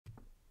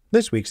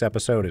This week's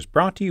episode is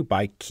brought to you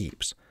by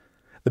Keeps.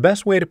 The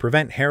best way to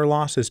prevent hair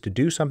loss is to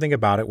do something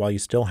about it while you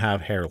still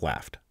have hair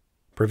left.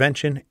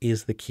 Prevention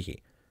is the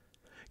key.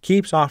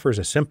 Keeps offers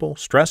a simple,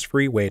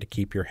 stress-free way to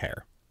keep your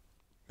hair.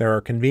 There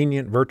are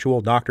convenient virtual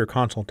doctor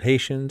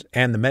consultations,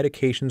 and the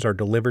medications are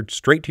delivered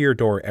straight to your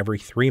door every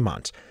 3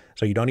 months,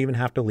 so you don't even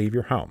have to leave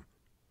your home.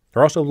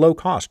 They're also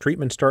low-cost.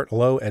 Treatments start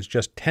low as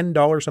just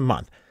 $10 a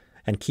month,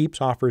 and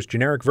Keeps offers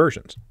generic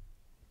versions.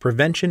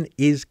 Prevention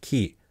is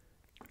key.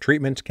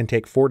 Treatments can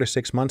take 4 to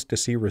 6 months to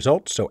see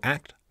results, so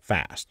act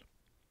fast.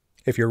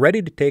 If you're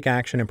ready to take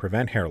action and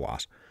prevent hair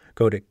loss,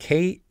 go to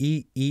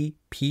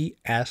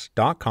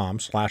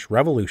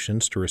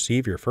keeps.com/revolutions to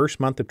receive your first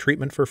month of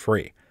treatment for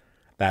free.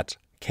 That's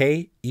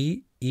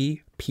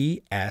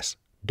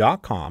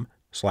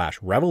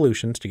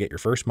keeps.com/revolutions to get your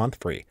first month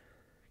free.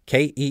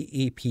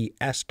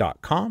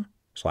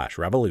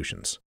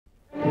 keeps.com/revolutions.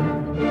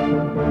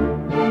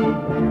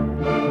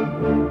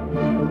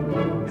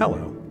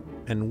 Hello,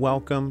 and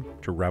welcome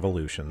to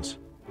Revolutions.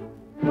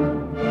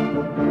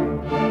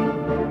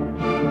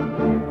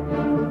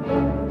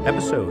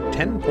 Episode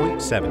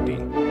 10.70,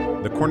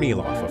 The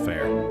Kornilov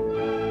Affair.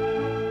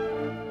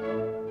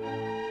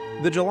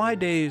 The July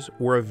days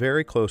were a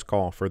very close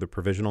call for the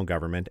provisional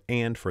government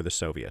and for the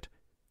Soviet.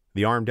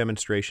 The armed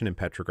demonstration in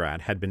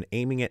Petrograd had been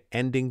aiming at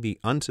ending the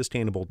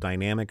unsustainable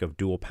dynamic of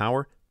dual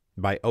power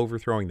by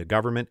overthrowing the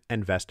government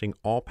and vesting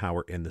all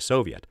power in the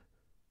Soviet.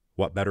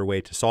 What better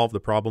way to solve the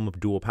problem of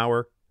dual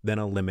power than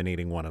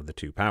eliminating one of the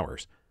two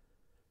powers?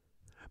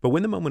 But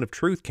when the moment of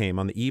truth came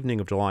on the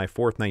evening of July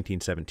 4,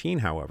 1917,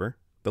 however,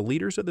 the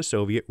leaders of the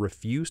Soviet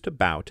refused to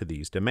bow to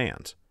these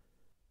demands.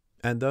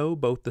 And though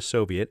both the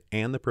Soviet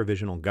and the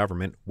provisional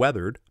government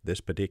weathered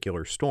this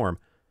particular storm,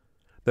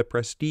 the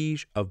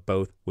prestige of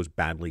both was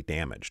badly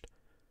damaged.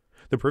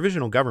 The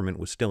provisional government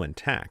was still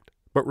intact,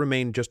 but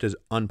remained just as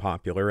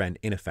unpopular and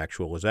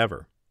ineffectual as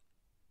ever.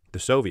 The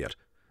Soviet,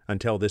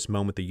 until this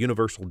moment the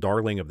universal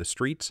darling of the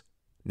streets,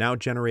 now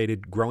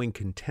generated growing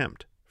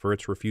contempt for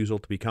its refusal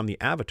to become the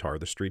avatar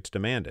the streets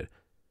demanded.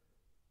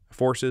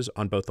 Forces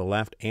on both the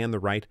left and the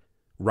right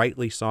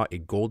rightly saw a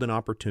golden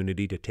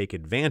opportunity to take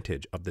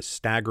advantage of the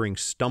staggering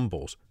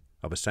stumbles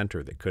of a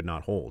center that could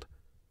not hold.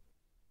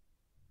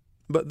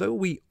 But though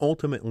we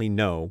ultimately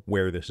know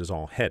where this is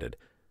all headed,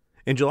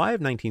 in July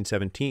of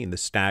 1917 the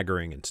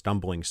staggering and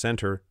stumbling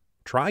center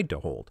tried to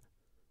hold.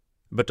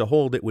 But to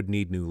hold it would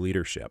need new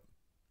leadership.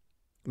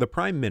 The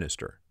Prime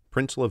Minister,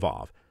 Prince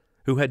Lvov,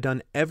 who had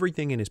done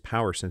everything in his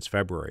power since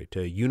February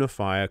to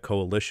unify a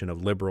coalition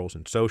of liberals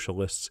and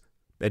socialists,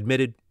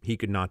 admitted he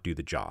could not do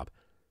the job.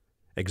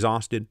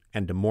 Exhausted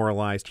and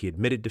demoralized, he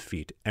admitted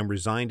defeat and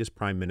resigned as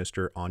Prime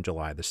Minister on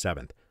July the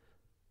 7th.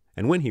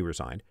 And when he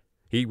resigned,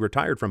 he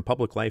retired from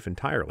public life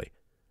entirely,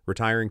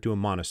 retiring to a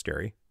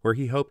monastery where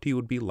he hoped he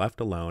would be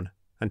left alone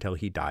until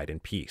he died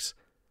in peace.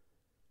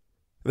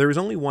 There was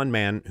only one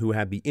man who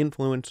had the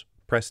influence,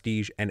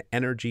 prestige, and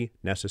energy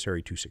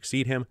necessary to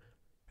succeed him,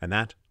 and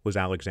that was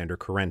Alexander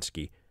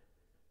Kerensky.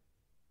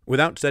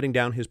 Without setting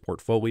down his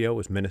portfolio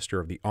as Minister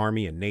of the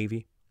Army and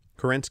Navy,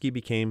 Kerensky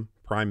became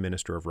Prime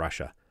Minister of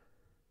Russia.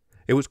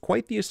 It was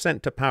quite the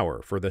ascent to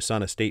power for the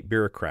son of state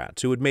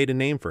bureaucrats who had made a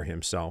name for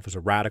himself as a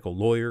radical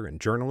lawyer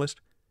and journalist,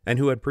 and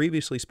who had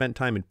previously spent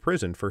time in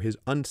prison for his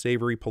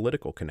unsavory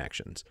political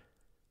connections.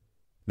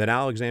 That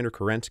Alexander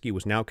Kerensky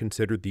was now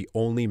considered the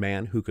only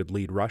man who could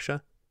lead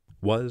Russia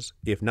was,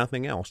 if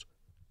nothing else,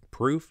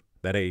 proof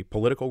that a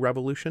political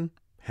revolution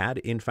had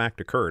in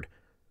fact occurred.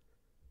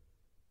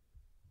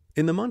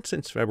 In the months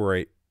since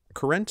February,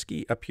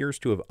 Kerensky appears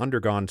to have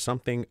undergone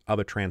something of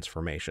a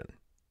transformation.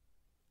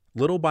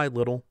 Little by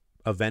little,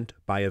 event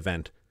by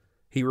event,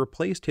 he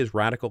replaced his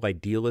radical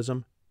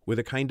idealism with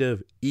a kind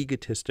of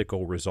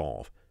egotistical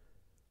resolve.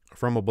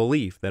 From a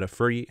belief that a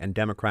free and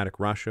democratic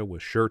Russia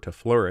was sure to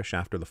flourish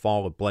after the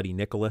fall of Bloody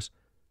Nicholas,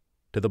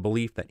 to the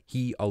belief that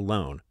he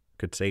alone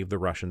could save the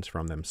Russians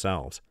from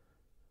themselves.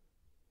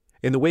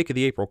 In the wake of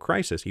the April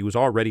crisis, he was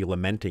already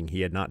lamenting he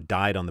had not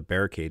died on the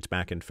barricades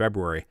back in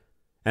February,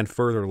 and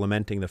further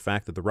lamenting the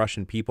fact that the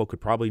Russian people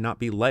could probably not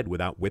be led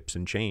without whips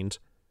and chains.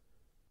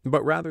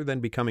 But rather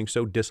than becoming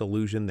so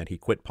disillusioned that he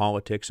quit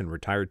politics and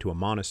retired to a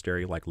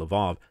monastery like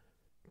Lvov,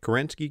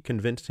 Kerensky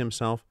convinced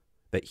himself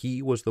that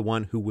he was the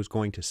one who was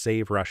going to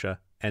save Russia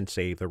and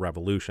save the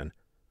revolution.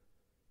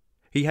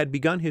 He had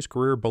begun his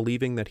career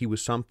believing that he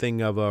was something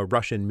of a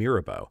Russian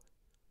Mirabeau.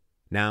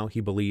 Now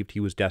he believed he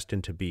was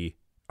destined to be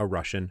a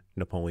Russian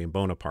Napoleon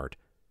Bonaparte,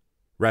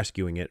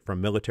 rescuing it from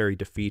military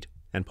defeat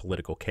and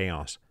political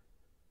chaos.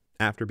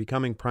 After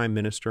becoming Prime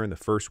Minister in the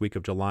first week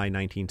of July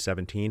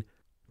 1917,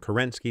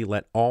 Kerensky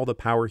let all the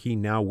power he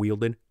now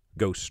wielded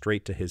go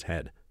straight to his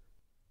head.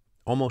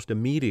 Almost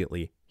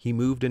immediately, he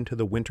moved into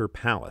the Winter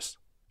Palace,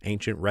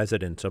 ancient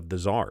residence of the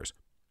Tsars.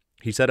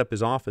 He set up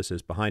his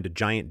offices behind a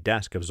giant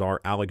desk of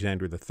Tsar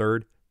Alexander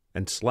III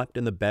and slept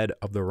in the bed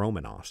of the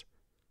Romanovs.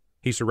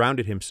 He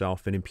surrounded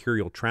himself in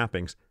imperial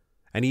trappings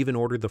and even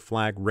ordered the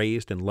flag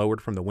raised and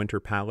lowered from the Winter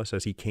Palace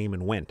as he came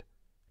and went,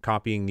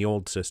 copying the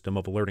old system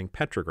of alerting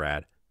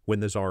Petrograd when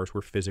the Tsars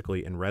were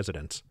physically in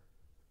residence.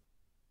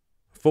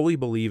 fully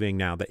believing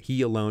now that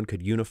he alone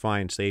could unify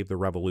and save the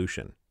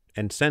revolution,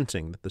 and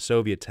sensing that the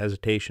Soviets'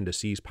 hesitation to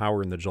seize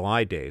power in the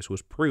July days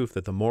was proof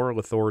that the moral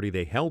authority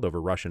they held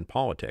over Russian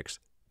politics,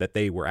 that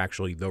they were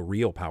actually the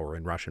real power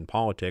in Russian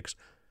politics,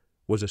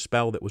 was a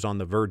spell that was on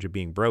the verge of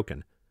being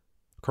broken,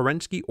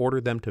 Kerensky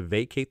ordered them to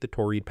vacate the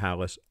Tauride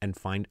Palace and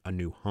find a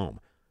new home.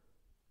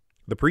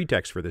 The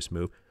pretext for this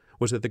move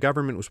was that the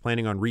government was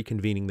planning on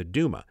reconvening the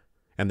Duma,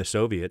 and the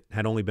Soviet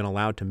had only been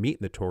allowed to meet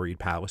in the Tauride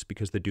Palace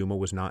because the Duma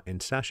was not in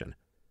session.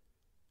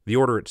 The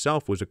order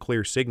itself was a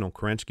clear signal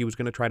Kerensky was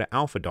going to try to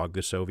alpha-dog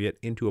the Soviet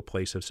into a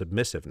place of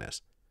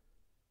submissiveness.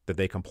 That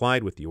they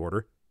complied with the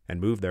order and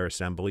moved their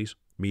assemblies,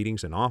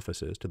 meetings, and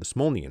offices to the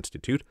Smolny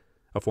Institute,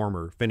 a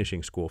former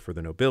finishing school for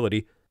the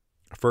nobility,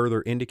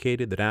 further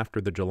indicated that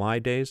after the July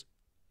days,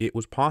 it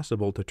was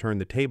possible to turn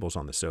the tables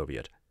on the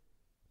Soviet.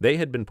 They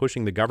had been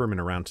pushing the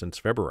government around since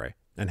February,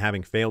 and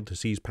having failed to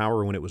seize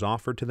power when it was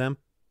offered to them,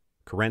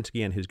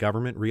 Kerensky and his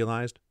government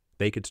realized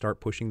they could start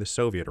pushing the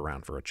Soviet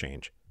around for a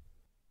change.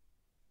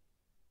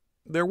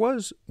 There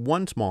was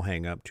one small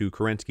hang-up to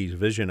Kerensky's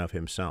vision of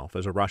himself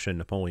as a Russian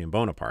Napoleon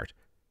Bonaparte.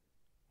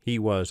 He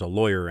was a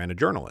lawyer and a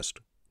journalist,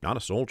 not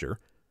a soldier.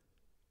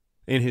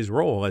 In his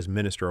role as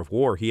Minister of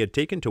War, he had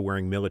taken to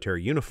wearing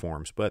military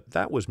uniforms, but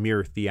that was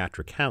mere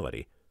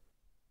theatricality.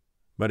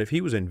 But if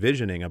he was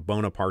envisioning a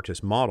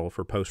Bonapartist model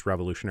for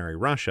post-revolutionary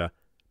Russia,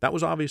 that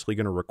was obviously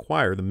going to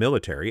require the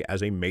military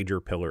as a major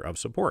pillar of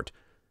support.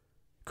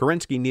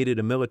 Kerensky needed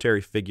a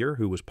military figure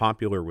who was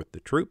popular with the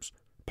troops,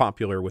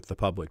 popular with the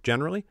public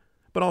generally,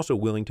 but also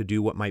willing to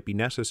do what might be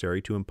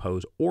necessary to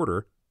impose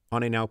order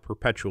on a now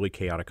perpetually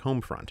chaotic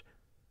home front.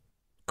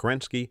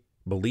 Kerensky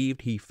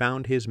believed he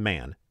found his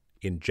man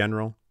in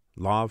General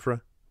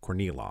Lavre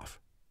Kornilov.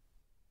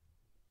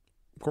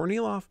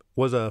 Kornilov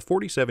was a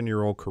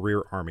 47-year-old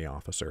career army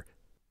officer.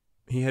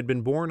 He had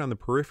been born on the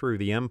periphery of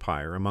the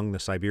empire among the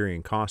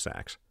Siberian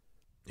Cossacks.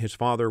 His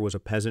father was a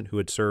peasant who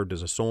had served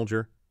as a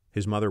soldier.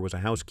 His mother was a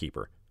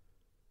housekeeper.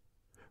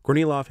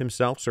 Kornilov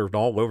himself served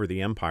all over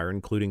the empire,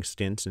 including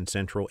stints in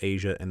Central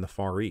Asia and the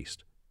Far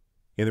East.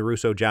 In the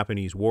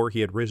Russo-Japanese War,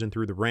 he had risen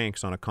through the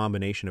ranks on a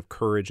combination of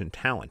courage and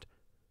talent.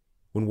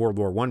 When World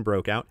War I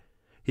broke out,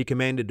 he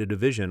commanded a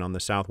division on the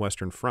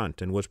Southwestern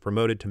Front and was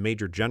promoted to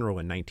Major General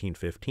in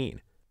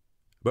 1915.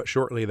 But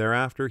shortly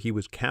thereafter, he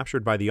was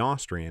captured by the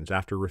Austrians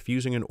after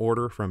refusing an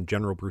order from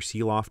General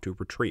Brusilov to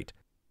retreat.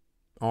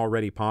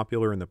 Already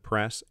popular in the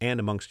press and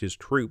amongst his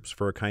troops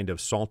for a kind of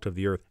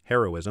salt-of-the-earth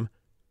heroism,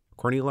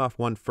 Kornilov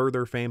won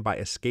further fame by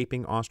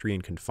escaping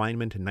Austrian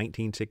confinement in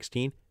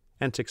 1916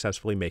 and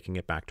successfully making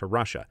it back to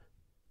Russia.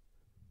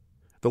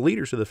 The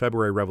leaders of the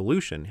February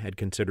Revolution had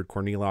considered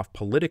Kornilov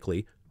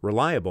politically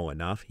reliable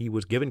enough he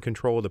was given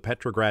control of the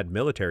Petrograd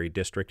military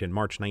district in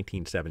March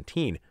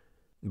 1917,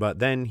 but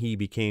then he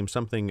became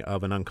something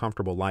of an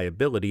uncomfortable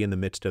liability in the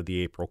midst of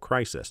the April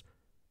crisis.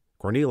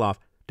 Kornilov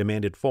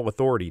demanded full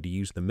authority to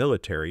use the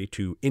military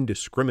to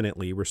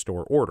indiscriminately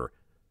restore order.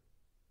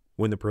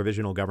 When the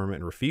provisional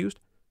government refused,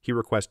 he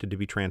requested to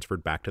be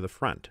transferred back to the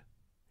front,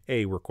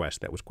 a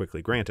request that was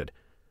quickly granted.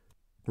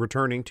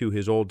 Returning to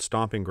his old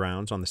stomping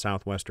grounds on the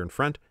Southwestern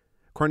Front,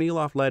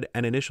 Kornilov led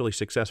an initially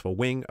successful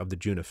wing of the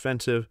June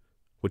offensive,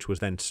 which was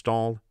then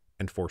stalled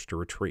and forced to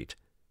retreat,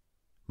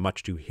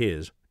 much to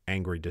his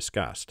angry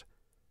disgust.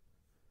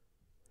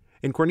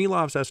 In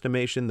Kornilov's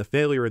estimation, the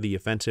failure of the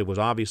offensive was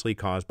obviously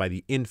caused by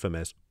the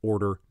infamous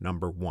Order No.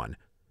 1.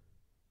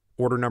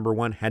 Order No.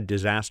 1 had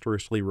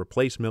disastrously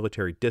replaced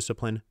military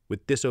discipline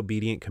with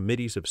disobedient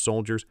committees of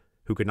soldiers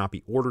who could not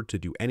be ordered to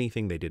do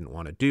anything they didn't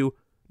want to do,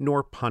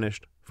 nor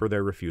punished for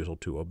their refusal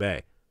to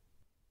obey.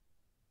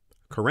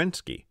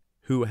 Kerensky,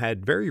 who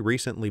had very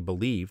recently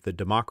believed the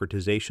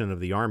democratization of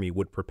the army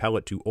would propel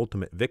it to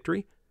ultimate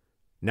victory,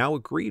 now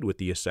agreed with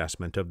the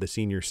assessment of the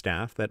senior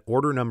staff that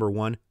Order No.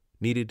 1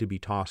 needed to be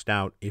tossed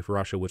out if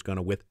Russia was going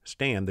to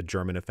withstand the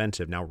German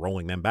offensive now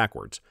rolling them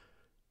backwards.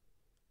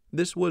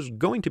 This was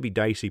going to be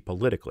dicey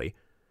politically,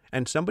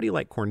 and somebody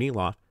like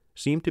Kornilov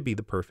seemed to be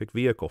the perfect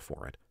vehicle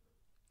for it.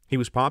 He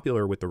was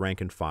popular with the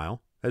rank and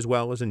file, as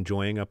well as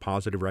enjoying a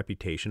positive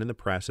reputation in the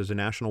press as a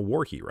national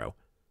war hero.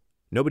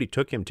 Nobody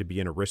took him to be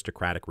an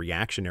aristocratic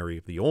reactionary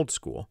of the old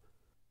school,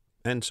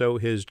 and so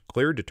his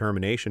clear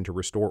determination to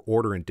restore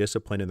order and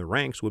discipline in the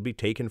ranks would be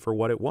taken for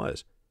what it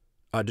was,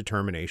 a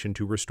determination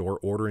to restore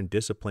order and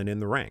discipline in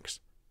the ranks,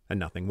 and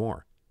nothing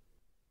more.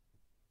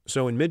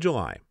 So in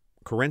mid-July,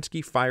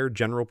 Kerensky fired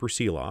General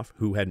Brusilov,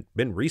 who had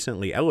been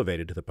recently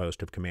elevated to the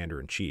post of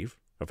commander-in-chief,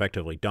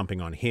 effectively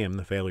dumping on him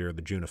the failure of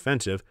the June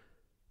offensive,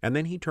 and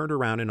then he turned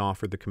around and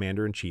offered the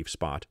commander-in-chief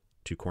spot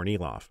to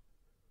Kornilov.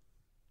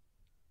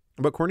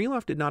 But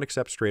Kornilov did not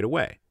accept straight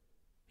away.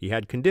 He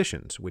had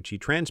conditions, which he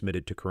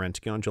transmitted to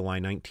Kerensky on July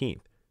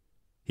 19th.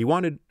 He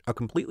wanted a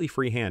completely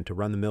free hand to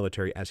run the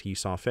military as he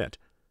saw fit.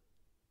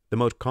 The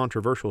most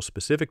controversial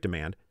specific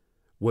demand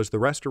was the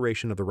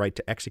restoration of the right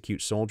to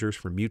execute soldiers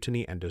for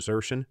mutiny and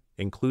desertion,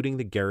 including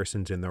the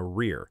garrisons in the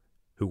rear,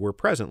 who were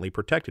presently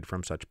protected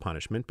from such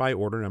punishment by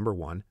Order No.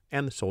 1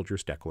 and the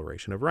Soldiers'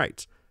 Declaration of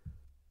Rights.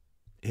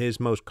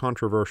 His most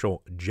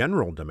controversial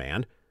general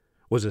demand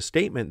was a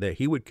statement that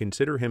he would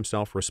consider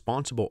himself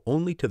responsible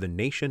only to the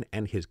nation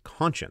and his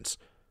conscience.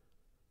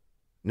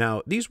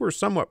 Now, these were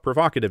somewhat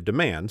provocative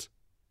demands.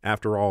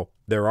 After all,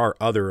 there are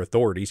other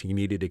authorities he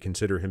needed to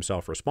consider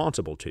himself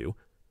responsible to.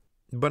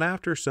 But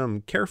after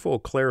some careful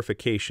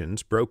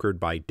clarifications brokered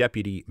by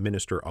Deputy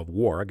Minister of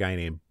War, a guy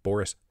named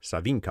Boris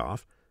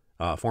Savinkov,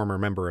 a former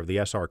member of the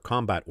SR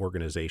combat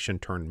organization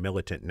turned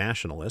militant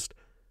nationalist,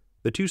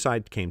 the two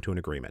sides came to an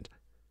agreement.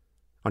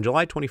 On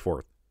July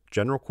 24th,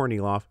 General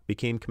Kornilov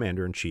became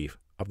commander-in-chief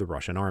of the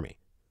Russian army.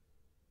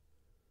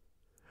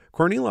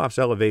 Kornilov's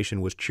elevation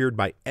was cheered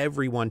by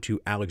everyone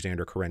to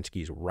Alexander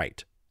Kerensky's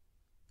right.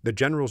 The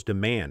general's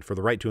demand for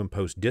the right to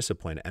impose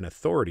discipline and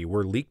authority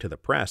were leaked to the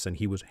press, and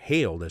he was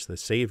hailed as the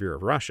savior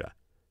of Russia.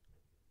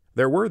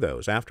 There were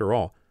those, after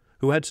all,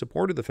 who had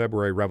supported the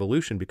February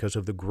Revolution because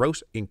of the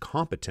gross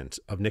incompetence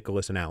of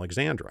Nicholas and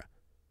Alexandra.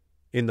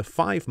 In the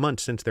 5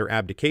 months since their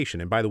abdication,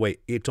 and by the way,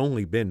 it's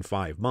only been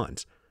 5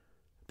 months,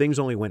 things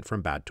only went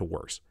from bad to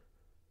worse.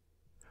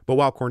 But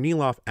while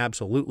Kornilov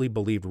absolutely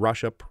believed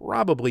Russia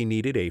probably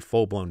needed a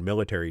full-blown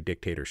military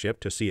dictatorship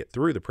to see it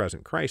through the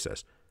present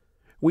crisis,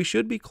 we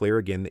should be clear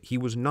again that he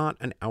was not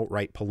an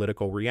outright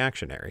political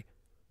reactionary.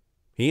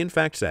 He in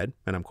fact said,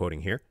 and I'm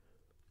quoting here,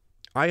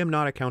 "I am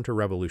not a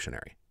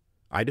counter-revolutionary.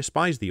 I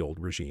despise the old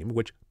regime,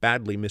 which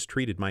badly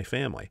mistreated my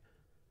family.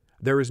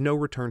 There is no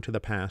return to the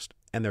past,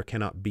 and there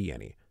cannot be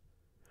any.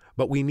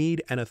 But we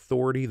need an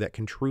authority that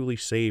can truly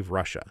save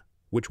Russia,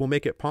 which will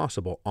make it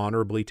possible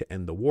honorably to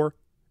end the war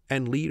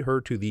and lead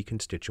her to the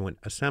Constituent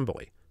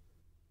Assembly."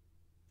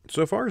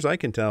 So far as I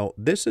can tell,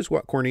 this is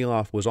what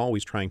Kornilov was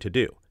always trying to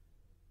do.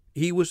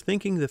 He was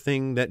thinking the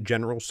thing that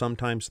generals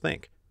sometimes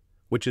think,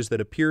 which is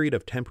that a period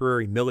of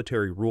temporary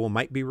military rule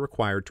might be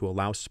required to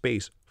allow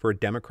space for a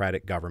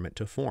democratic government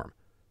to form.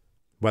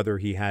 Whether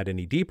he had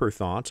any deeper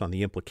thoughts on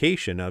the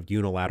implication of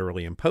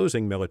unilaterally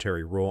imposing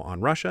military rule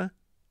on Russia,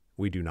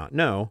 we do not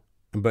know,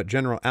 but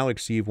General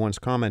Alexeyev once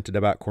commented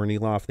about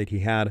Kornilov that he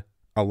had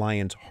a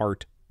lion's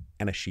heart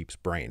and a sheep's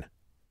brain.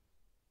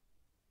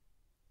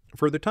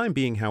 For the time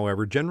being,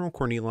 however, General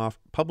Kornilov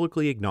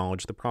publicly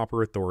acknowledged the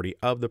proper authority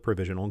of the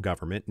provisional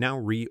government now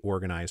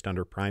reorganized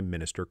under Prime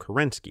Minister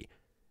Kerensky,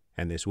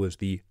 and this was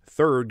the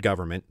third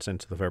government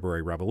since the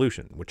February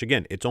Revolution, which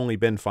again, it's only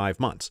been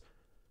 5 months.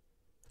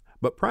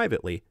 But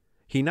privately,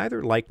 he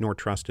neither liked nor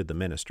trusted the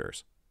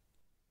ministers.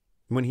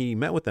 When he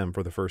met with them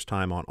for the first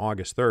time on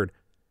August 3rd,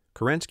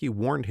 Kerensky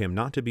warned him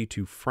not to be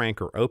too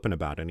frank or open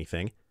about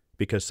anything,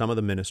 because some of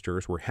the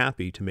ministers were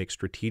happy to make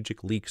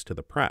strategic leaks to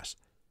the press.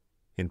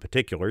 In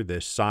particular,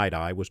 this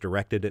side-eye was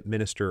directed at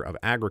Minister of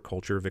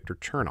Agriculture Viktor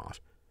Chernov.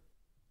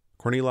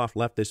 Kornilov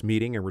left this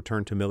meeting and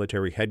returned to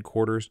military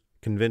headquarters,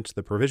 convinced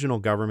the provisional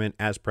government,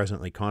 as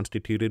presently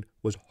constituted,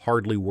 was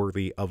hardly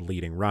worthy of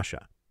leading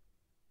Russia.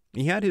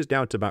 He had his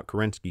doubts about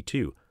Kerensky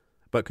too,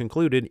 but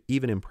concluded,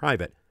 even in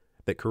private,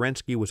 that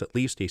Kerensky was at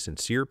least a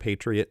sincere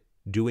patriot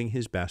doing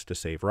his best to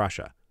save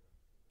Russia.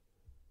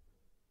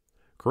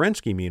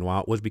 Kerensky,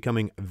 meanwhile, was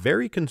becoming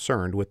very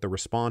concerned with the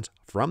response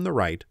from the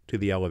right to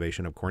the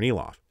elevation of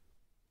Kornilov.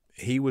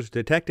 He was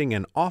detecting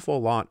an awful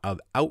lot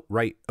of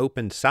outright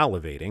open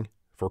salivating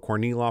for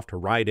Kornilov to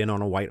ride in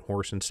on a white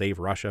horse and save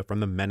Russia from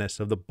the menace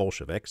of the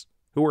Bolsheviks,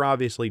 who were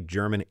obviously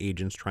German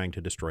agents trying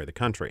to destroy the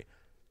country.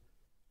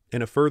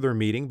 In a further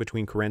meeting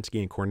between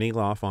Kerensky and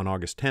Kornilov on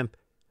August 10th,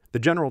 the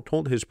general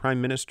told his prime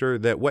minister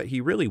that what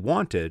he really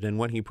wanted, and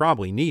what he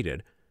probably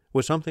needed,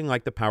 was something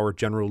like the power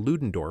General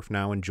Ludendorff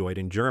now enjoyed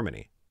in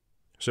Germany: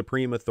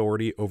 supreme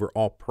authority over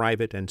all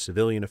private and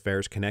civilian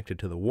affairs connected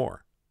to the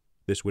war.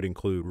 This would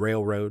include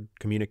railroad,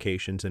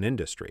 communications, and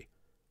industry.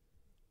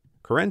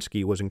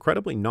 Kerensky was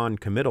incredibly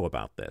non-committal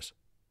about this,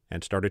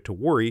 and started to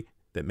worry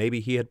that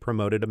maybe he had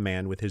promoted a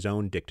man with his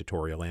own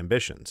dictatorial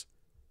ambitions.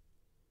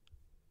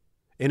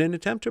 In an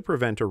attempt to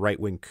prevent a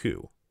right-wing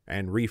coup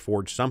and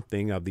reforge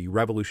something of the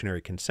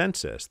revolutionary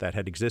consensus that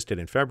had existed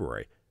in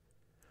February,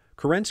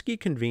 Kerensky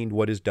convened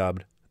what is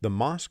dubbed the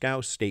Moscow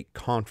State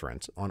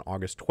Conference on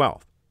August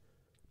 12th.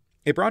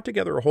 It brought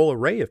together a whole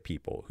array of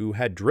people who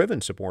had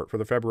driven support for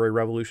the February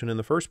Revolution in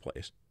the first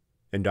place: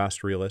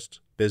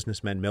 industrialists,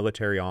 businessmen,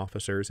 military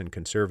officers, and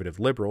conservative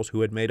liberals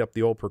who had made up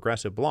the old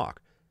progressive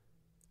bloc.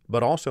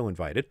 But also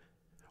invited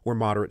were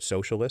moderate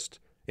socialists,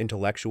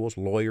 intellectuals,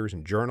 lawyers,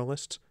 and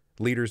journalists,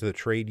 leaders of the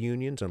trade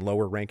unions, and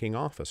lower-ranking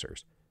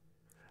officers.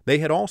 They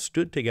had all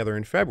stood together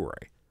in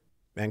February,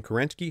 and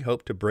Kerensky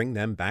hoped to bring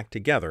them back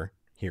together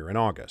here in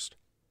August.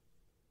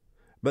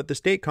 But the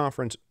state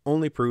conference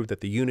only proved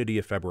that the unity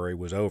of February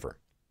was over.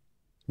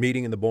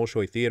 Meeting in the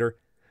Bolshoi Theater,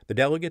 the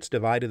delegates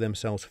divided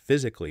themselves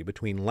physically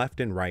between left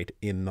and right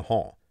in the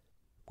hall,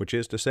 which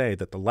is to say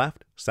that the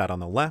left sat on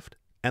the left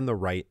and the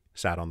right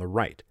sat on the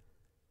right.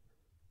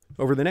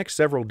 Over the next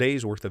several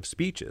days' worth of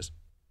speeches,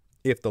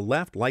 if the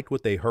left liked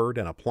what they heard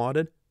and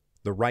applauded,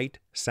 the right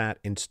sat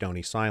in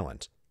stony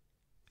silence.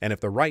 And if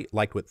the right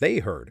liked what they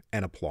heard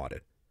and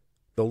applauded,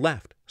 the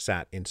left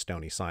sat in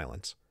stony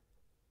silence.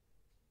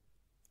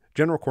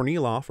 General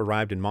Kornilov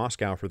arrived in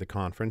Moscow for the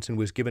conference and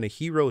was given a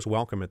hero's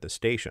welcome at the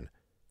station,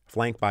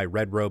 flanked by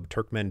red-robed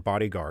Turkmen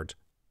bodyguards,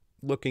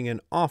 looking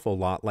an awful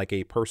lot like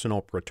a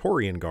personal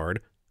Praetorian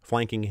guard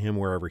flanking him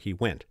wherever he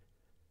went.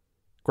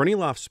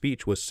 Kornilov's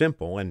speech was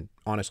simple and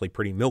honestly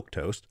pretty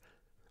milquetoast,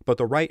 but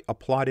the right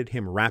applauded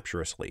him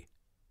rapturously,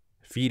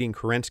 feeding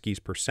Kerensky's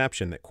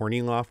perception that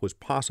Kornilov was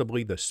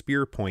possibly the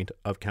spear point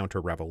of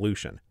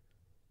counter-revolution.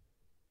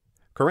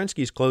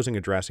 Kerensky's closing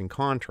address, in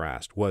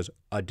contrast, was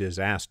a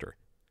disaster.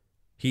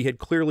 He had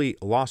clearly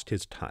lost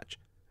his touch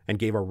and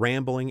gave a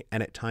rambling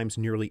and at times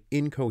nearly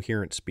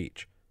incoherent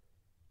speech.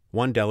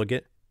 One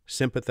delegate,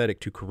 sympathetic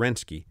to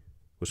Kerensky,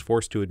 was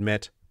forced to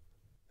admit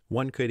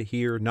one could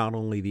hear not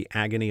only the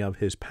agony of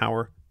his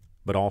power,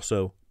 but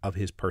also of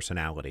his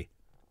personality.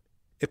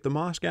 If the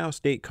Moscow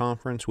State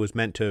Conference was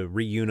meant to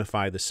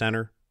reunify the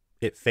center,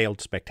 it failed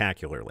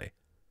spectacularly.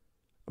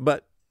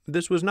 But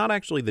this was not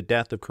actually the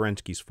death of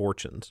Kerensky's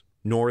fortunes,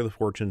 nor the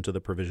fortunes of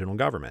the provisional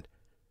government.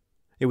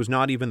 It was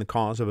not even the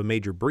cause of a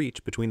major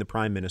breach between the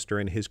prime minister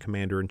and his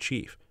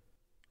commander-in-chief.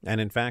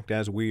 And in fact,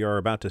 as we are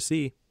about to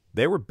see,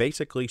 they were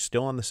basically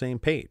still on the same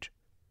page.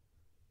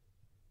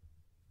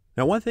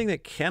 Now, one thing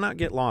that cannot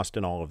get lost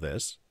in all of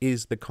this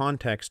is the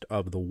context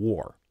of the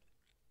war.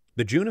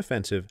 The June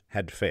offensive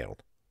had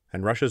failed,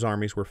 and Russia's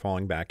armies were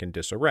falling back in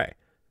disarray.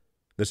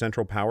 The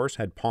Central Powers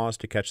had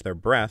paused to catch their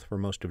breath for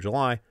most of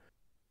July,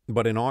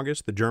 but in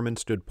August the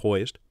Germans stood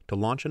poised to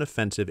launch an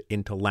offensive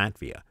into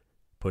Latvia,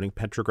 putting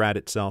Petrograd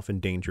itself in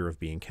danger of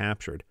being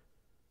captured.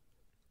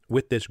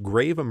 With this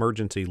grave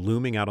emergency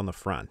looming out on the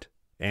front,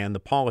 and the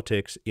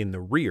politics in the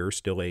rear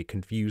still a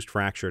confused,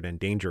 fractured, and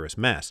dangerous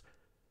mess,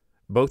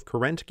 both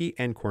Kerensky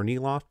and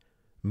Kornilov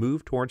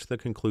moved towards the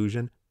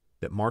conclusion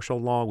that martial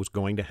law was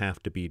going to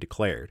have to be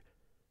declared.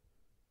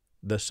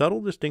 The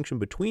subtle distinction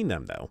between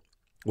them, though,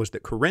 was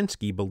that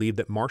Kerensky believed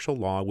that martial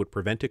law would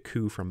prevent a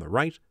coup from the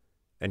right,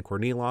 and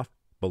Kornilov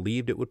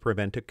believed it would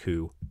prevent a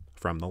coup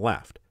from the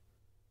left.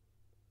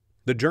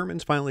 The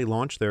Germans finally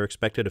launched their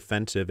expected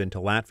offensive into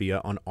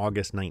Latvia on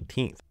August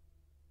 19th.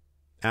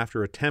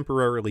 After a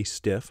temporarily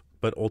stiff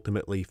but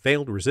ultimately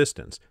failed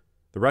resistance,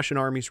 the Russian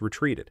armies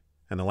retreated,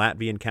 and the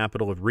Latvian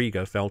capital of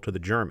Riga fell to the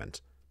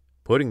Germans,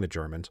 putting the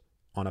Germans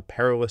on a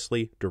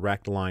perilously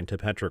direct line to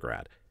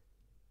Petrograd.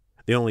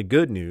 The only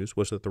good news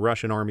was that the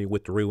Russian army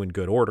withdrew in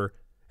good order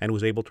and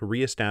was able to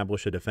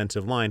re-establish a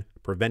defensive line,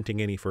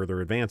 preventing any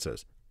further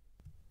advances.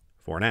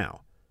 For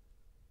now.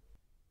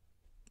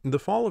 The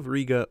fall of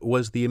Riga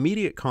was the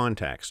immediate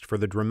context for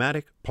the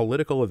dramatic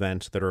political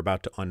events that are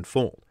about to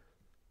unfold,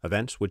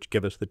 events which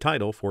give us the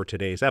title for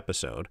today's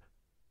episode,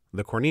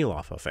 the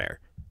Kornilov Affair.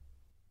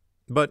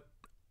 But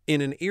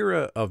in an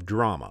era of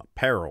drama,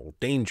 peril,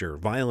 danger,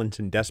 violence,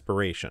 and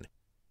desperation,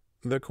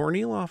 the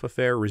Kornilov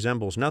Affair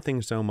resembles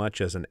nothing so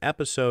much as an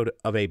episode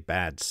of a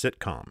bad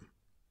sitcom.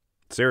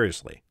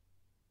 Seriously.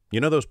 You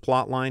know those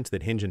plot lines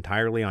that hinge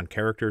entirely on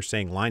characters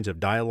saying lines of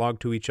dialogue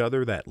to each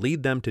other that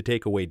lead them to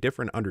take away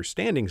different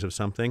understandings of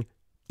something,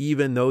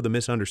 even though the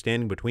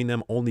misunderstanding between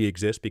them only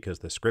exists because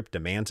the script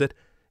demands it,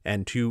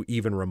 and two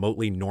even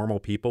remotely normal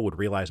people would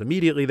realize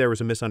immediately there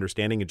was a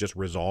misunderstanding and just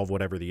resolve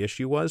whatever the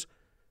issue was?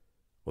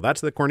 Well,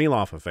 that's the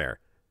Kornilov Affair.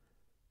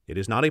 It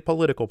is not a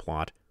political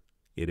plot.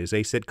 It is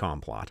a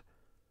sitcom plot.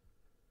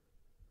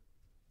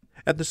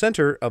 At the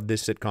center of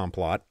this sitcom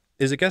plot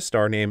is a guest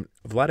star named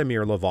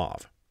Vladimir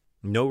Lvov,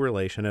 no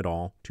relation at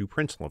all to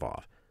Prince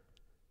Lvov.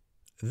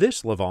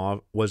 This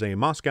Lvov was a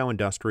Moscow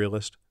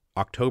industrialist,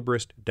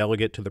 Octoberist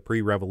delegate to the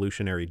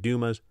pre-revolutionary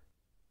Dumas,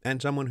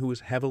 and someone who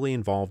was heavily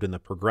involved in the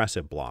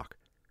progressive bloc.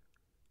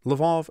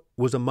 Lvov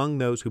was among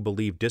those who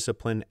believed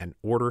discipline and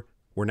order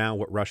were now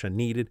what Russia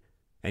needed,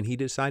 and he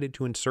decided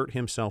to insert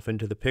himself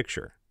into the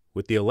picture,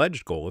 with the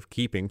alleged goal of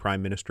keeping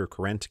Prime Minister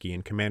Kerensky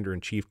and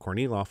Commander-in-Chief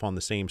Kornilov on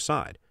the same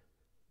side.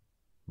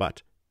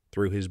 But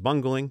through his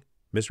bungling,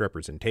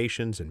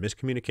 misrepresentations, and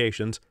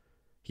miscommunications,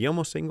 he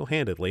almost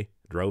single-handedly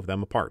drove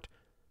them apart.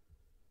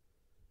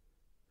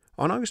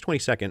 On August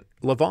 22nd,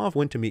 Lvov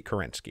went to meet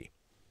Kerensky.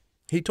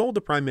 He told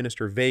the Prime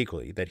Minister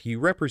vaguely that he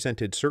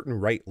represented certain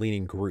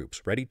right-leaning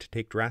groups ready to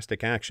take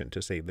drastic action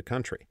to save the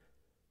country.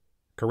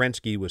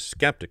 Kerensky was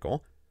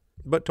skeptical,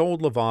 but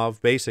told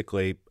Lvov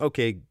basically,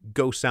 okay,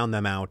 go sound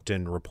them out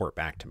and report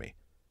back to me.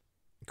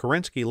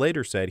 Kerensky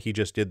later said he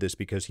just did this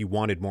because he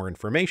wanted more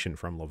information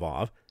from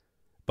Lvov,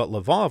 but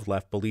Lvov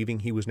left believing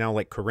he was now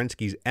like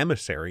Kerensky's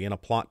emissary in a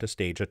plot to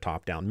stage a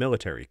top-down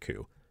military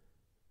coup.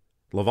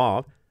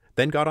 Lvov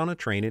then got on a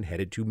train and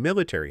headed to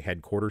military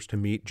headquarters to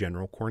meet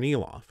General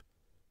Kornilov.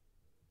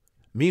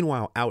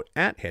 Meanwhile, out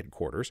at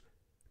headquarters,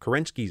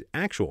 Kerensky's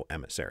actual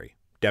emissary,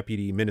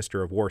 Deputy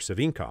Minister of War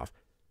Savinkov,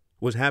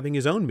 was having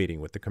his own meeting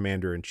with the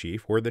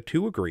Commander-in-Chief where the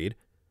two agreed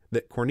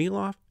that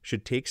Kornilov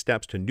should take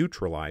steps to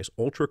neutralize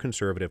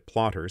ultra-conservative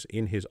plotters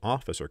in his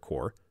officer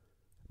corps,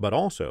 but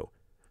also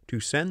to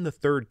send the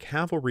 3rd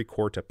Cavalry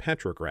Corps to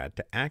Petrograd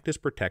to act as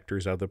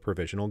protectors of the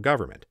provisional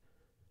government.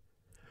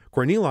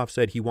 Kornilov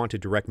said he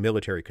wanted direct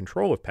military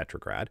control of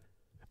Petrograd,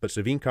 but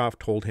Savinkov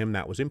told him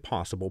that was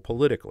impossible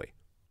politically.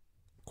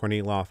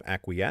 Kornilov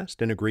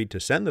acquiesced and agreed to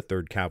send the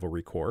 3rd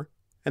Cavalry Corps,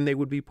 and they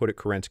would be put at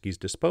Kerensky's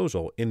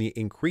disposal in the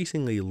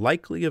increasingly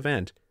likely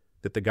event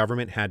that the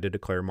government had to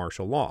declare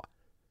martial law.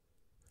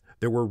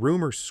 There were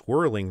rumors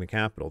swirling the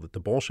capital that the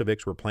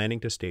Bolsheviks were planning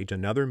to stage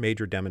another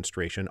major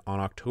demonstration on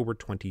October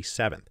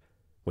 27th,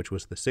 which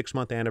was the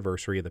 6-month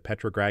anniversary of the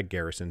Petrograd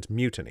garrison's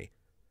mutiny.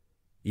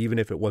 Even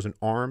if it wasn't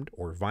armed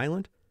or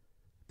violent,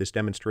 this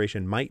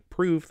demonstration might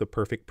prove the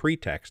perfect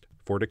pretext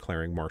for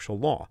declaring martial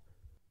law.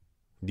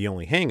 The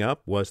only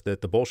hang-up was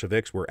that the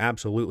Bolsheviks were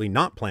absolutely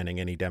not planning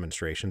any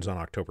demonstrations on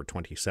October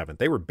 27th.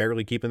 They were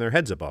barely keeping their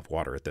heads above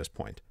water at this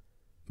point.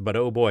 But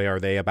oh boy, are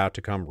they about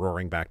to come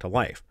roaring back to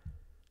life.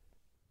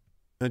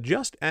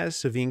 Just as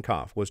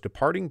Savinkov was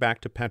departing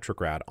back to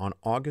Petrograd on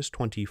August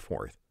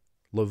 24th,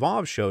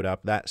 Lvov showed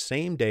up that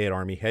same day at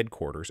Army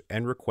headquarters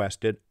and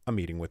requested a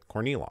meeting with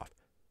Kornilov.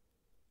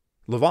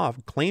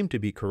 Lvov claimed to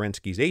be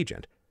Kerensky's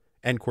agent,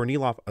 and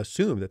Kornilov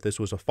assumed that this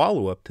was a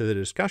follow-up to the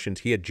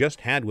discussions he had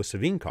just had with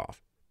Savinkov,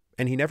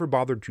 and he never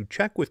bothered to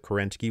check with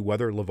Kerensky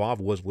whether Lvov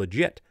was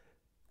legit,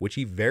 which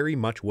he very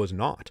much was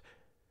not.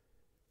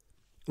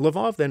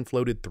 Lvov then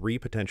floated 3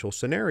 potential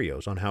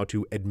scenarios on how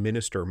to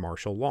administer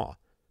martial law.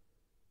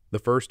 The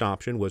first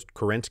option was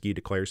Kerensky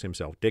declares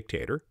himself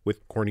dictator,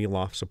 with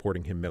Kornilov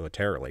supporting him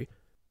militarily.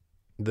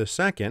 The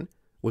second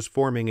was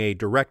forming a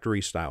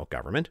directory-style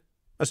government,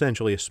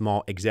 essentially a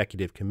small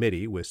executive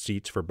committee with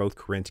seats for both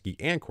Kerensky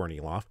and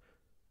Kornilov.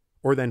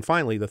 Or then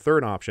finally, the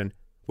third option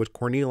was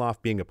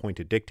Kornilov being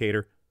appointed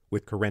dictator,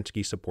 with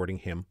Kerensky supporting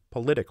him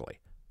politically.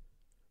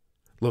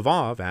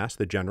 Lvov asked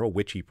the general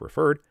which he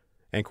preferred,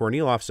 and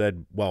Kornilov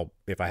said, well,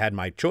 if I had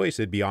my choice,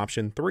 it'd be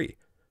option 3.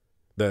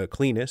 The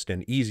cleanest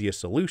and easiest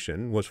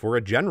solution was for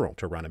a general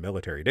to run a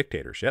military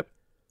dictatorship.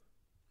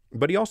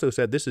 But he also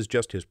said this is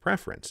just his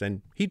preference,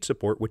 and he'd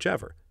support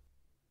whichever.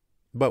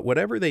 But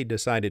whatever they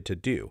decided to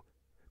do,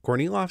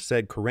 Kornilov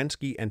said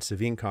Kerensky and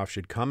Savinkov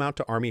should come out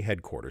to Army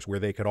headquarters where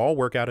they could all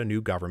work out a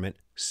new government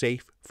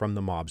safe from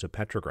the mobs of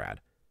Petrograd.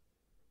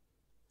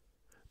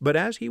 But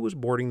as he was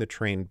boarding the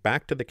train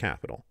back to the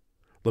capital,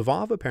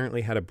 Lvov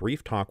apparently had a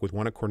brief talk with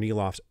one of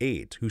Kornilov's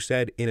aides who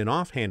said in an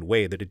offhand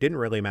way that it didn't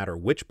really matter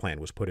which plan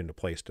was put into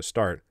place to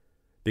start,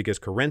 because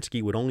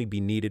Kerensky would only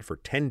be needed for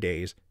 10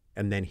 days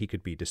and then he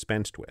could be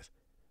dispensed with.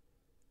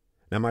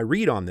 Now my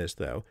read on this,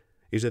 though,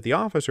 is that the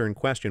officer in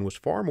question was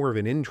far more of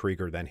an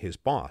intriguer than his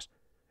boss,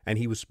 and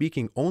he was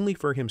speaking only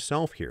for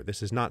himself here.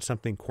 This is not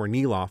something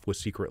Kornilov was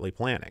secretly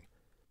planning.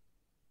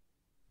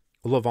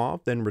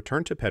 Lvov then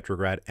returned to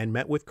Petrograd and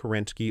met with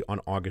Kerensky on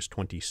August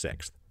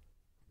 26th.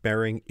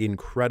 Bearing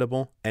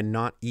incredible and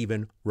not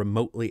even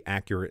remotely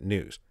accurate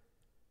news.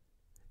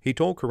 He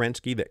told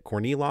Kerensky that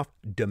Kornilov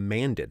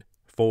demanded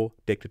full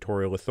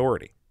dictatorial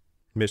authority,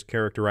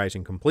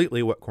 mischaracterizing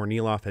completely what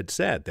Kornilov had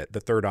said, that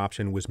the third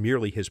option was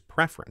merely his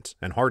preference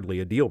and hardly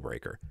a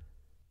deal-breaker.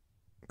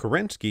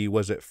 Kerensky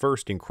was at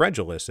first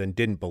incredulous and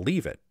didn't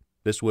believe it.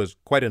 This was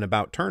quite an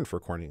about-turn for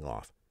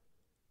Kornilov.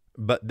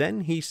 But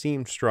then he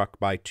seemed struck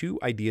by 2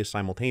 ideas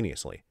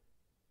simultaneously.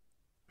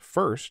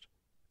 First,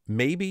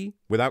 maybe,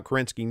 without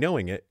Kerensky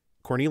knowing it,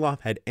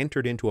 Kornilov had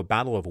entered into a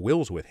battle of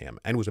wills with him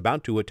and was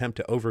about to attempt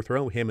to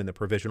overthrow him in the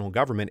provisional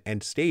government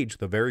and stage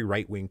the very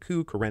right-wing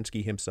coup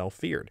Kerensky himself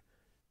feared.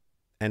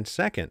 And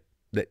second,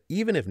 that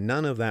even if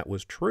none of that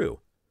was true,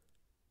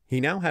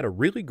 he now had a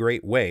really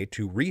great way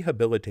to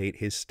rehabilitate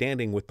his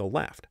standing with the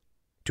left,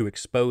 to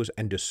expose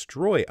and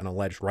destroy an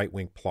alleged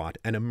right-wing plot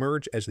and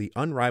emerge as the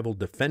unrivaled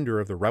defender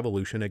of the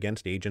revolution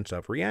against agents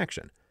of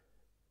reaction.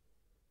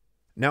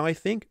 Now I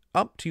think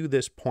up to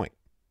this point,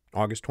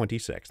 August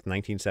 26,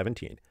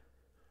 1917,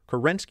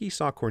 Kerensky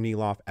saw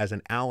Kornilov as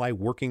an ally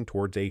working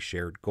towards a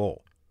shared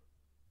goal.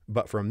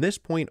 But from this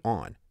point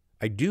on,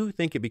 I do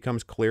think it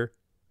becomes clear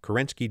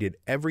Kerensky did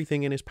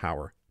everything in his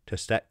power to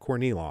set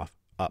Kornilov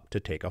up to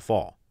take a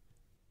fall.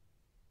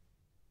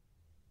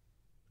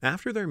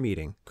 After their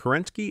meeting,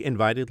 Kerensky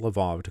invited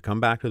Lvov to come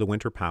back to the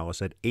Winter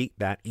Palace at 8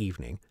 that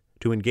evening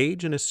to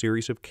engage in a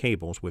series of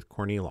cables with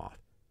Kornilov.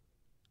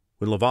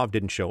 When Lvov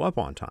didn't show up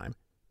on time,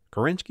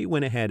 Kerensky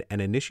went ahead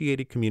and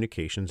initiated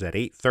communications at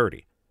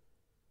 8:30.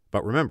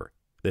 But remember,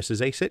 this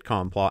is a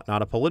sitcom plot,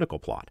 not a political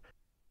plot.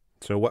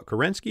 So what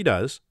Kerensky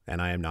does,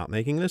 and I am not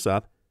making this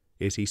up,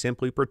 is he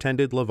simply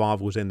pretended Lvov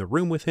was in the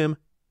room with him,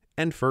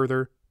 and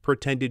further,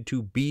 pretended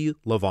to be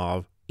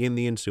Lvov in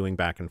the ensuing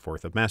back and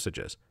forth of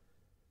messages.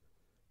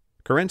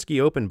 Kerensky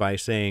opened by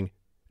saying,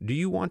 "Do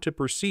you want to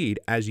proceed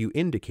as you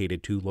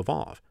indicated to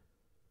Lvov?"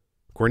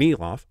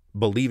 Kornilov,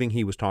 believing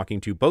he was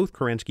talking to both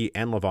Kerensky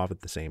and Lvov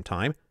at the same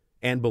time,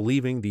 and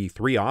believing the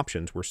 3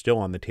 options were still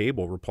on the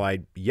table,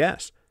 replied,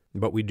 "Yes,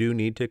 but we do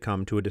need to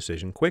come to a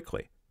decision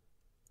quickly."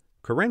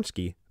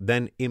 Kerensky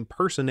then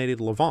impersonated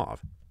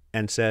Lvov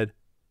and said,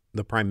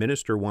 "The Prime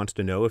Minister wants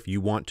to know if you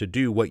want to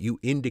do what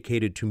you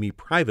indicated to me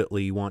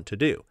privately you want to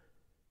do."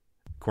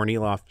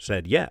 Kornilov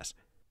said yes.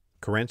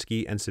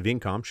 Kerensky and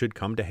Savinkov should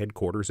come to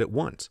headquarters at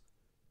once.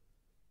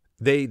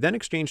 They then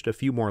exchanged a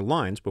few more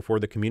lines before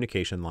the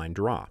communication line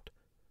dropped.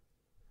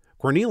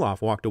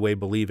 Kornilov walked away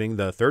believing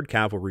the 3rd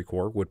Cavalry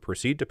Corps would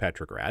proceed to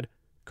Petrograd,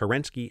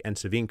 Kerensky and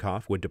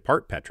Savinkov would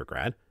depart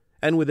Petrograd,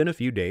 and within a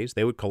few days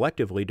they would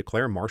collectively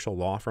declare martial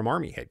law from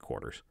Army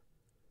headquarters.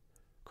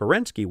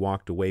 Kerensky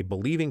walked away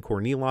believing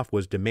Kornilov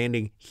was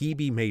demanding he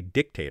be made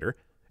dictator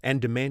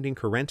and demanding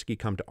Kerensky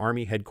come to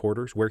army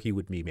headquarters where he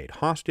would be made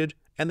hostage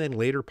and then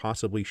later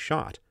possibly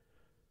shot.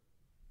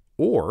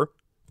 Or,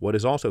 what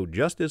is also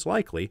just as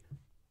likely,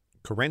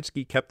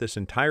 Kerensky kept this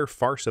entire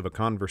farce of a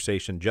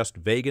conversation just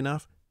vague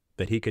enough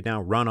that he could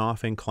now run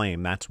off and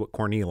claim that's what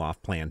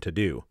Kornilov planned to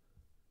do.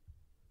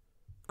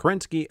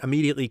 Kerensky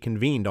immediately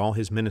convened all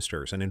his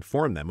ministers and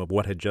informed them of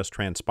what had just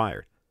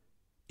transpired,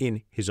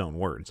 in his own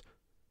words.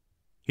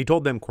 He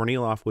told them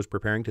Kornilov was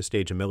preparing to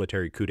stage a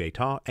military coup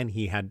d'etat and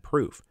he had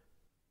proof.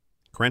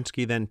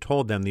 Kerensky then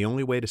told them the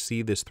only way to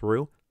see this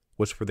through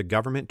was for the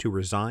government to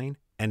resign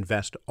and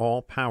vest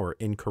all power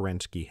in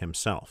Kerensky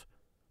himself.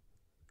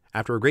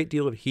 After a great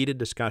deal of heated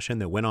discussion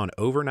that went on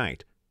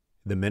overnight,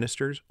 the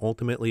ministers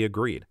ultimately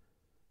agreed.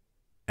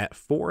 At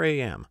 4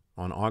 a.m.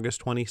 on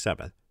August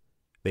 27th,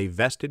 they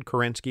vested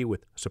Kerensky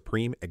with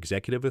supreme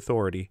executive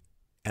authority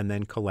and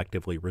then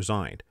collectively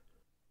resigned.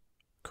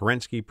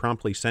 Kerensky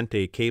promptly sent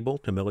a cable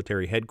to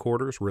military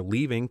headquarters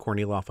relieving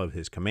Kornilov of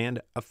his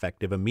command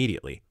effective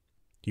immediately.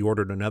 He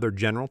ordered another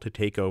general to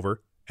take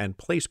over and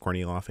place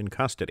Kornilov in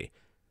custody.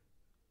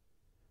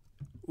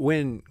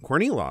 When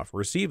Kornilov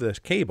received this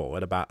cable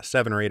at about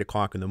 7 or 8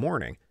 o'clock in the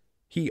morning,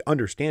 he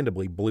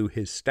understandably blew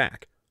his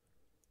stack.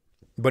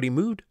 But he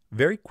moved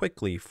very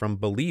quickly from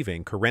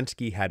believing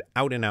Kerensky had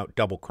out-and-out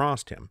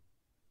double-crossed him,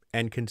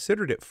 and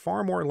considered it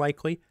far more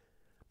likely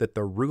that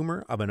the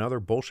rumor of another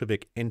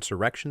Bolshevik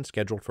insurrection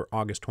scheduled for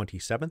August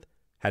 27th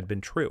had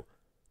been true,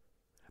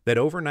 that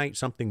overnight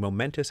something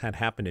momentous had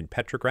happened in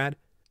Petrograd,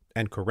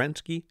 and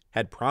Kerensky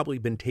had probably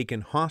been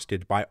taken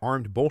hostage by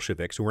armed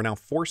Bolsheviks who were now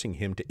forcing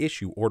him to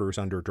issue orders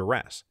under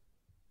duress.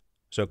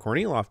 So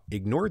Kornilov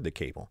ignored the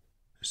cable,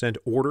 sent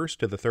orders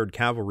to the 3rd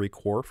Cavalry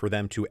Corps for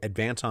them to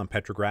advance on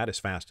Petrograd as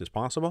fast as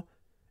possible,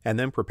 and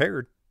then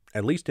prepared,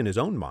 at least in his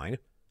own mind,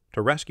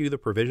 to rescue the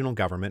provisional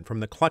government from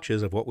the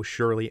clutches of what was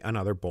surely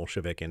another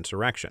Bolshevik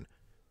insurrection.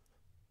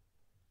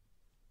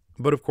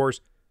 But of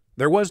course,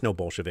 there was no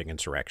Bolshevik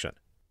insurrection.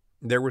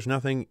 There was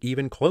nothing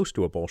even close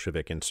to a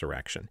Bolshevik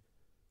insurrection.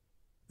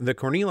 The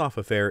Kornilov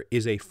Affair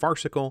is a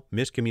farcical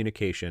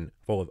miscommunication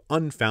full of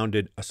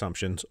unfounded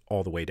assumptions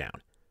all the way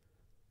down.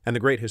 And the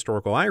great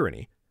historical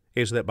irony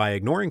is that by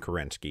ignoring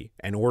Kerensky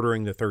and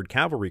ordering the 3rd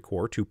Cavalry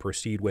Corps to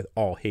proceed with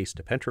all haste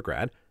to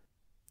Petrograd,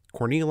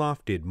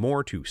 Kornilov did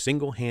more to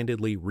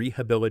single-handedly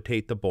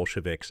rehabilitate the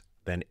Bolsheviks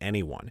than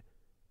anyone.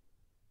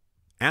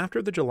 After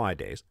the July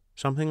days,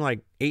 something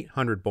like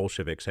 800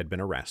 Bolsheviks had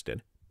been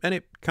arrested, and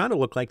it kind of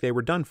looked like they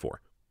were done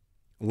for.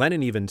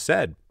 Lenin even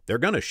said, "They're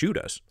going to shoot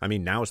us. I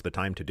mean, now's the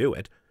time to do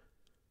it."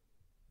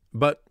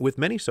 But with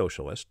many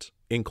socialists,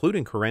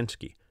 including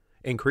Kerensky,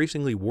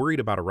 increasingly worried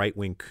about a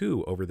right-wing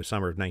coup over the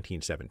summer of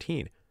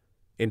 1917,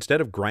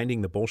 instead of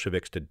grinding the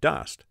Bolsheviks to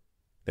dust,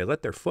 they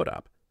let their foot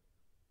up.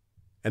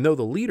 And though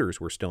the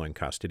leaders were still in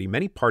custody,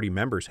 many party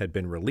members had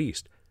been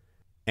released,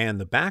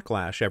 and the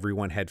backlash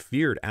everyone had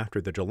feared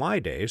after the July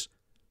days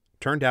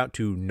turned out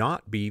to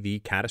not be the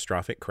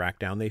catastrophic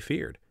crackdown they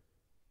feared.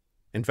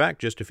 In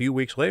fact, just a few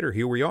weeks later,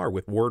 here we are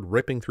with word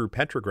ripping through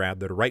Petrograd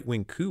that a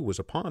right-wing coup was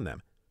upon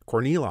them.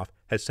 Kornilov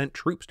has sent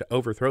troops to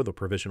overthrow the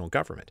provisional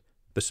government,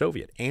 the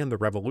Soviet, and the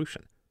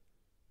revolution.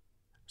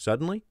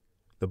 Suddenly,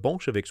 the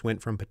Bolsheviks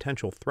went from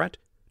potential threat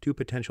to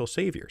potential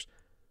saviors,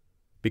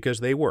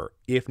 because they were,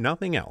 if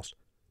nothing else,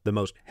 the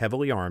most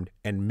heavily armed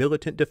and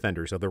militant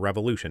defenders of the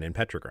revolution in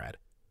Petrograd.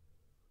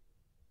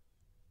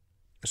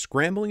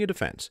 Scrambling a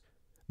defense,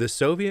 the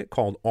Soviet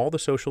called all the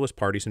socialist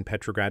parties in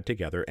Petrograd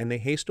together, and they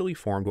hastily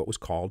formed what was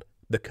called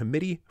the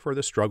Committee for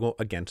the Struggle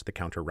Against the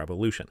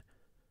Counter-Revolution.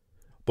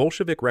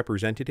 Bolshevik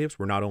representatives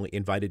were not only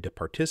invited to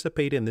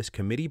participate in this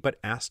committee, but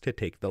asked to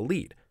take the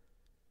lead.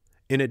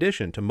 In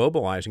addition to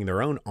mobilizing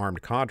their own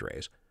armed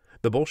cadres,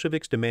 the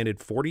Bolsheviks demanded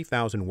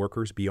 40,000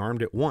 workers be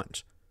armed at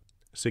once,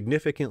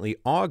 significantly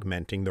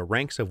augmenting the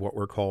ranks of what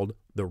were called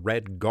the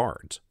Red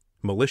Guards,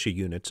 militia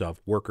units of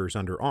workers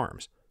under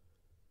arms.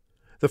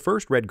 The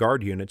first Red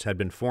Guard units had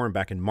been formed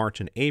back in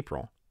March and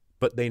April,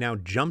 but they now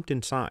jumped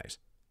in size,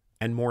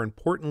 and more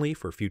importantly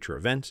for future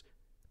events,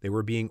 they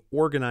were being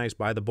organized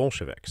by the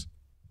Bolsheviks,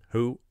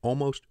 who,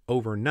 almost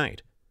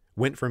overnight,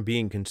 went from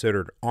being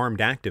considered armed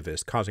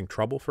activists causing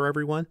trouble for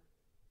everyone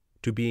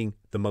to being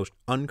the most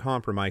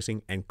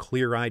uncompromising and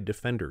clear-eyed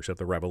defenders of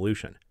the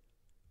revolution.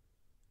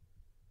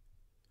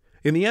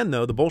 In the end,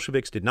 though, the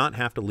Bolsheviks did not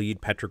have to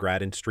lead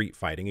Petrograd in street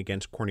fighting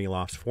against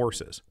Kornilov's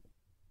forces.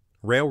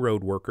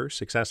 Railroad workers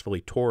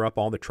successfully tore up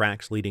all the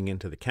tracks leading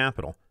into the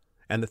capital,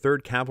 and the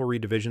 3rd Cavalry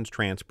Division's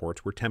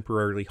transports were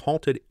temporarily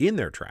halted in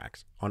their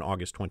tracks on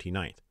August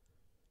 29th.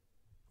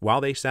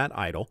 While they sat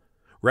idle,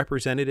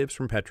 representatives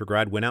from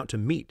Petrograd went out to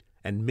meet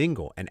and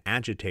mingle and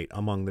agitate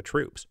among the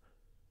troops.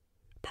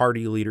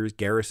 Party leaders,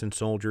 garrison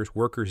soldiers,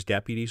 workers'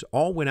 deputies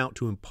all went out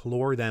to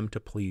implore them to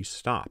please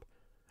stop.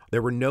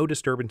 There were no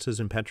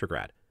disturbances in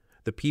Petrograd.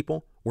 The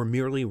people were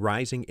merely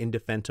rising in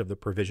defense of the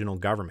provisional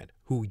government,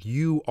 who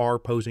you are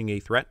posing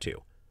a threat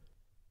to.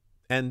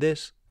 And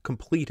this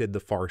completed the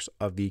farce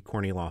of the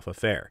Kornilov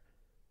Affair.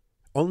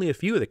 Only a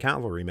few of the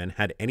cavalrymen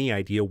had any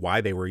idea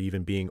why they were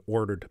even being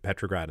ordered to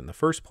Petrograd in the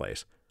first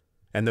place,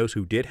 and those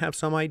who did have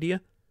some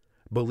idea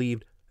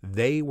believed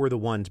they were the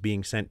ones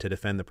being sent to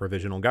defend the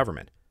provisional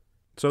government.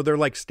 So they're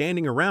like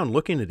standing around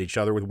looking at each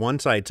other with one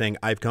side saying,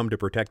 "I've come to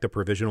protect the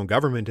provisional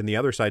government," and the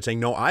other side saying,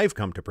 "No, I've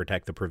come to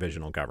protect the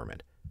provisional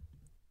government."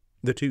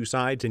 The two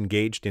sides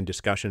engaged in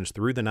discussions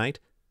through the night,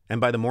 and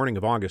by the morning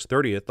of August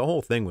 30th, the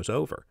whole thing was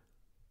over.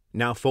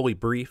 Now fully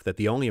briefed that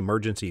the only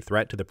emergency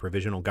threat to the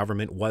provisional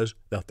government was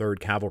the 3rd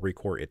Cavalry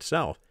Corps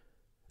itself,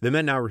 the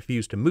men now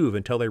refused to move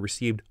until they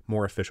received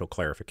more official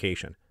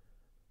clarification.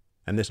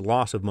 And this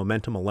loss of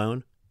momentum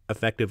alone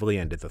effectively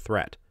ended the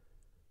threat.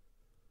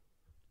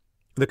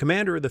 The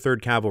commander of the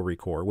 3rd Cavalry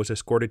Corps was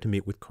escorted to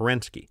meet with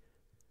Kerensky.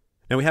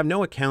 Now, we have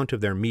no account of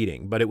their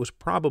meeting, but it was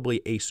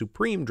probably a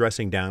supreme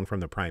dressing down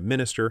from the prime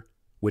minister,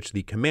 which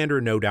the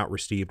commander no doubt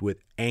received with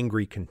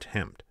angry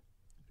contempt,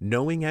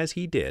 knowing as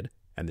he did,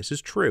 and this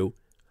is true,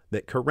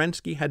 that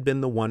Kerensky had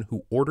been the one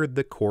who ordered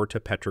the corps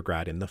to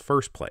Petrograd in the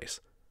first place.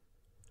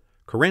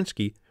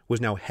 Kerensky was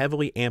now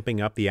heavily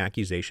amping up the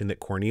accusation that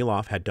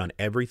Kornilov had done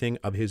everything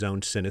of his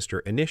own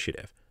sinister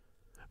initiative,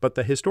 but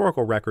the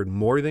historical record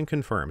more than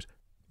confirms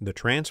the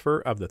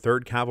transfer of the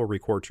 3rd Cavalry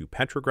Corps to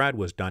Petrograd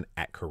was done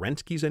at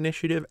Kerensky's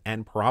initiative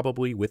and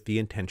probably with the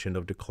intention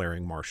of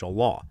declaring martial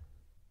law.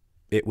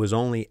 It was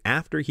only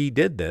after he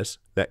did this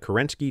that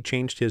Kerensky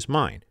changed his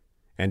mind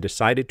and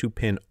decided to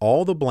pin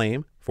all the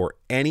blame for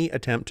any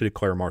attempt to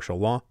declare martial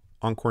law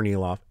on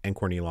Kornilov and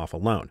Kornilov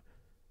alone.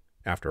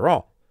 After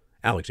all,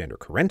 Alexander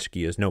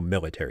Kerensky is no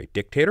military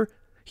dictator.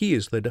 He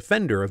is the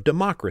defender of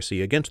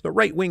democracy against the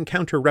right-wing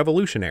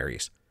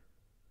counter-revolutionaries.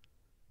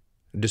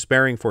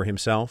 Despairing for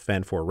himself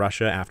and for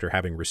Russia after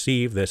having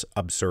received this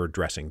absurd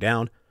dressing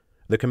down,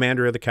 the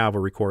commander of the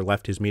Cavalry Corps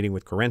left his meeting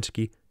with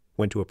Kerensky,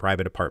 went to a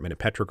private apartment in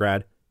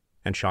Petrograd,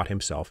 and shot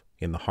himself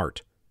in the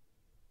heart.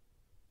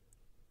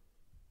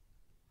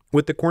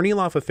 With the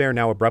Kornilov affair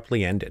now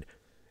abruptly ended,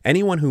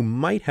 anyone who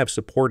might have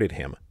supported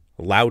him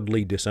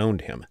loudly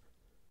disowned him.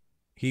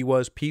 He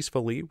was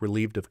peacefully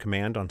relieved of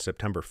command on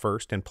September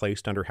 1st and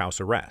placed under house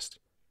arrest,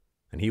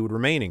 and he would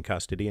remain in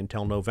custody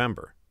until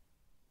November.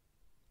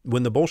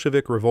 When the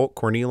Bolshevik revolt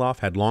Kornilov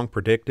had long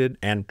predicted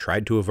and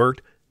tried to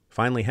avert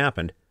finally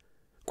happened,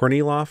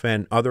 Kornilov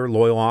and other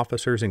loyal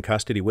officers in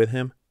custody with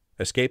him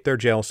escaped their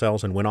jail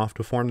cells and went off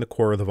to form the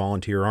Corps of the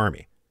Volunteer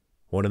Army,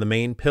 one of the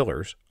main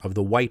pillars of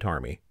the White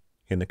Army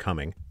in the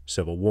coming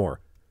Civil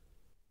War.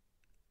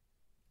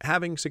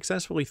 Having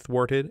successfully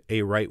thwarted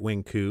a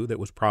right-wing coup that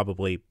was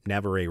probably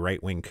never a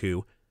right-wing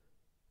coup,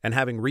 and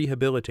having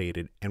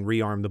rehabilitated and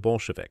rearmed the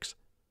Bolsheviks,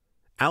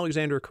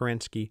 Alexander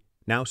Kerensky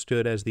now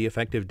stood as the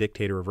effective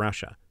dictator of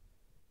Russia.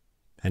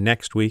 And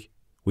next week,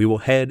 we will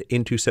head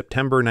into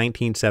September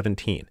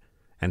 1917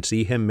 and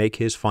see him make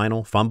his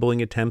final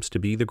fumbling attempts to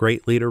be the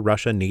great leader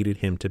Russia needed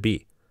him to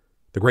be,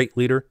 the great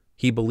leader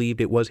he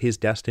believed it was his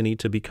destiny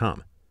to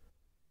become.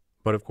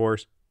 But of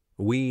course,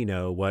 we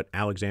know what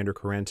Alexander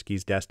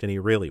Kerensky's destiny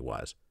really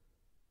was,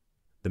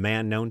 the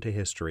man known to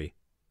history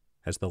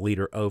as the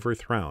leader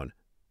overthrown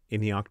in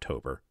the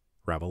October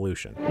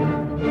Revolution.